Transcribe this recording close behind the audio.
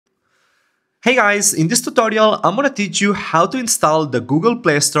Hey guys, in this tutorial, I'm gonna teach you how to install the Google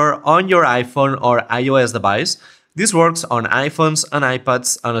Play Store on your iPhone or iOS device. This works on iPhones and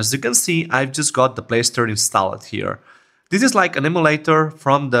iPads, and as you can see, I've just got the Play Store installed here. This is like an emulator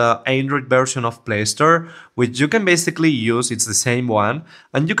from the Android version of Play Store, which you can basically use, it's the same one,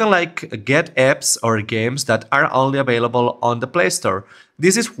 and you can like get apps or games that are only available on the Play Store.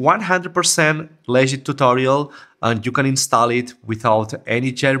 This is 100% legit tutorial, and you can install it without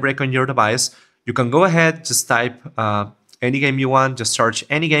any jailbreak on your device. You can go ahead, just type any game you want, just search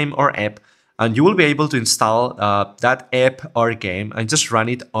any game or app, and you will be able to install that app or game and just run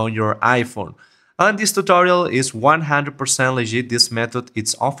it on your iPhone. And this tutorial is 100% legit. This method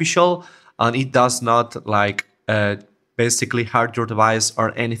it's official and it does not like basically hurt your device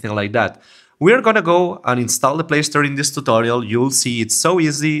or anything like that. We're gonna go and install the Play Store in this tutorial. You'll see it's so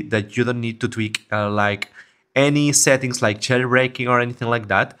easy that you don't need to tweak like any settings like jailbreaking or anything like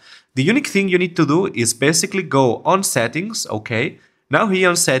that. The unique thing you need to do is basically go on settings, okay? Now here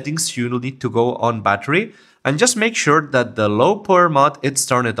on settings, you will need to go on battery and just make sure that the low power mode is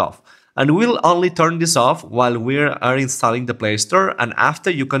turned off. And we'll only turn this off while we are installing the Play Store, and after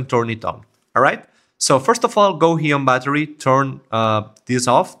you can turn it on. All right. So first of all, go here on battery, turn this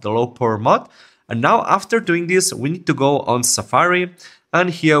off, the low power mode. And now after doing this, we need to go on Safari, and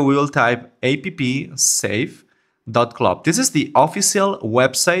here we will type appsave.club. This is the official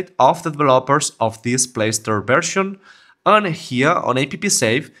website of the developers of this Play Store version. And here on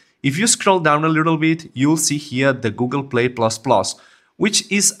appsave, if you scroll down a little bit, you'll see here the Google Play++,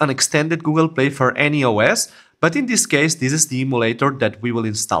 which is an extended Google Play for any OS, but in this case, this is the emulator that we will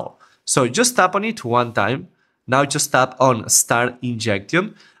install. So just tap on it one time. Now just tap on Start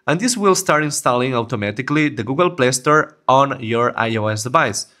Injection, and this will start installing automatically the Google Play Store on your iOS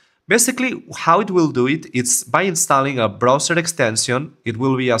device. Basically, how it will do it, it's by installing a browser extension. It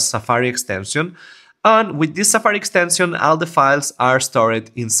will be a Safari extension. And with this Safari extension, all the files are stored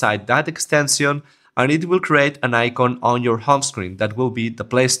inside that extension, and it will create an icon on your home screen that will be the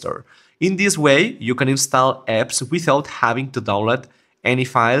Play Store. In this way, you can install apps without having to download any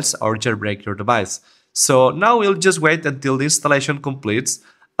files or jailbreak your device. So now we'll just wait until the installation completes.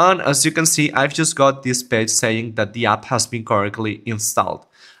 And as you can see, I've just got this page saying that the app has been correctly installed.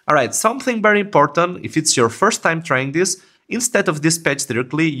 Alright, something very important, if it's your first time trying this, instead of this page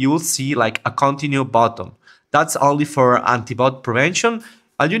directly, you will see like a continue button. That's only for anti-bot prevention.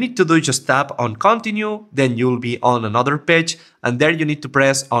 All you need to do is just tap on continue, then you'll be on another page, and there you need to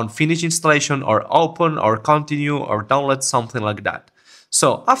press on finish installation or open or continue or download, something like that.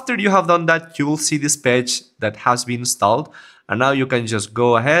 So after you have done that, you will see this page that has been installed, and now you can just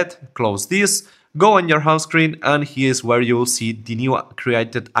go ahead, close this, go on your home screen, and here's where you will see the new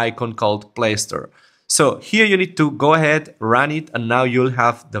created icon called Play Store. So here you need to go ahead, run it, and now you'll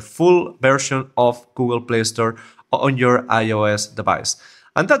have the full version of Google Play Store on your iOS device.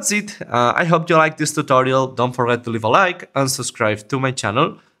 And that's it. I hope you like this tutorial. Don't forget to leave a like and subscribe to my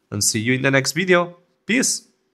channel, and see you in the next video. Peace!